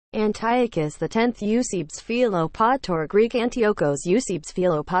Antiochus X Eusebes Philopator Greek Antiochos Eusebes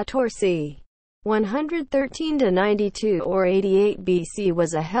Philopator c. 113–92 or 88 BC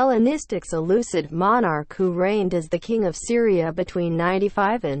was a Hellenistic Seleucid monarch who reigned as the king of Syria between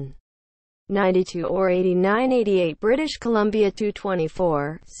 95 and 92 or 89–88 British Columbia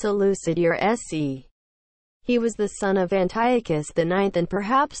 224, Seleucid year SC. He was the son of Antiochus IX and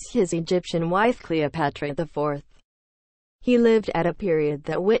perhaps his Egyptian wife Cleopatra IV. He lived at a period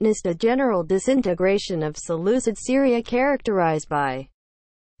that witnessed a general disintegration of Seleucid Syria characterized by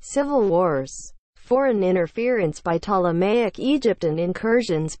civil wars, foreign interference by Ptolemaic Egypt and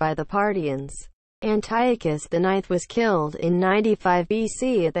incursions by the Parthians. Antiochus IX was killed in 95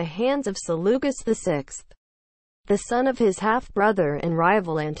 BC at the hands of Seleucus VI, the son of his half-brother and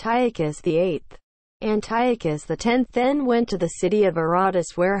rival Antiochus VIII. Antiochus X then went to the city of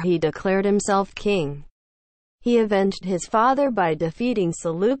Aratus where he declared himself king. He avenged his father by defeating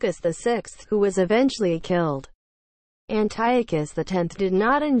Seleucus VI, who was eventually killed. Antiochus X did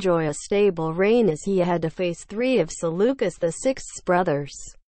not enjoy a stable reign as he had to face three of Seleucus VI's brothers: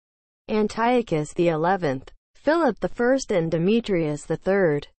 Antiochus XI, Philip I and Demetrius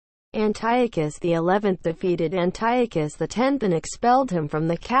III. Antiochus XI defeated Antiochus X and expelled him from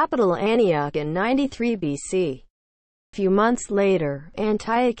the capital Antioch in 93 BC. A few months later,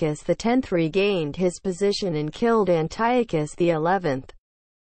 Antiochus X regained his position and killed Antiochus XI.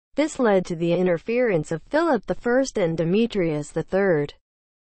 This led to the interference of Philip I and Demetrius III.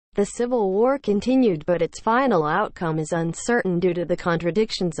 The civil war continued, but its final outcome is uncertain due to the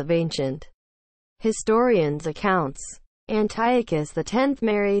contradictions of ancient historians' accounts. Antiochus X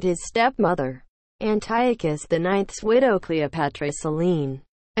married his stepmother, Antiochus IX's widow Cleopatra Selene,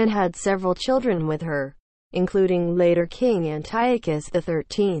 and had several children with her, including later King Antiochus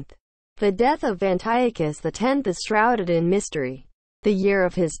XIII. The death of Antiochus X is shrouded in mystery. The year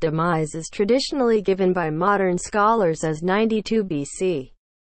of his demise is traditionally given by modern scholars as 92 BC.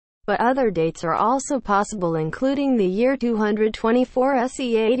 But other dates are also possible, including the year 224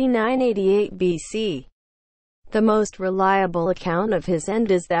 SE 89–88 BC. The most reliable account of his end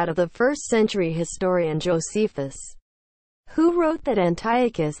is that of the 1st-century historian Josephus, who wrote that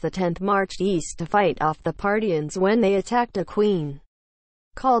Antiochus X marched east to fight off the Parthians when they attacked a queen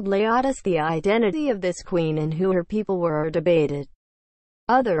called Laodice. The identity of this queen and who her people were are debated.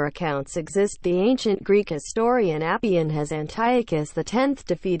 Other accounts exist. The ancient Greek historian Appian has Antiochus X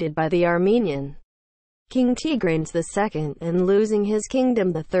defeated by the Armenian King Tigranes II and losing his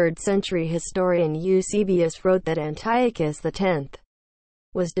kingdom. The 3rd-century historian Eusebes wrote that Antiochus X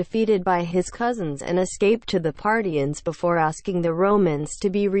was defeated by his cousins and escaped to the Parthians before asking the Romans to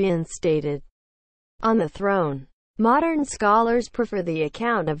be reinstated on the throne. Modern scholars prefer the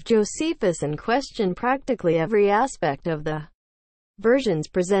account of Josephus and question practically every aspect of the versions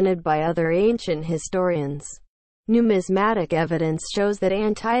presented by other ancient historians. Numismatic evidence shows that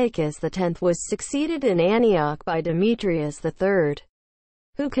Antiochus X was succeeded in Antioch by Demetrius III,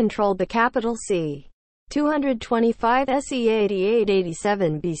 who controlled the capital c. 225 SE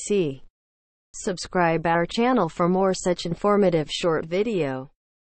 88–87 BC. Subscribe our channel for more such informative short video.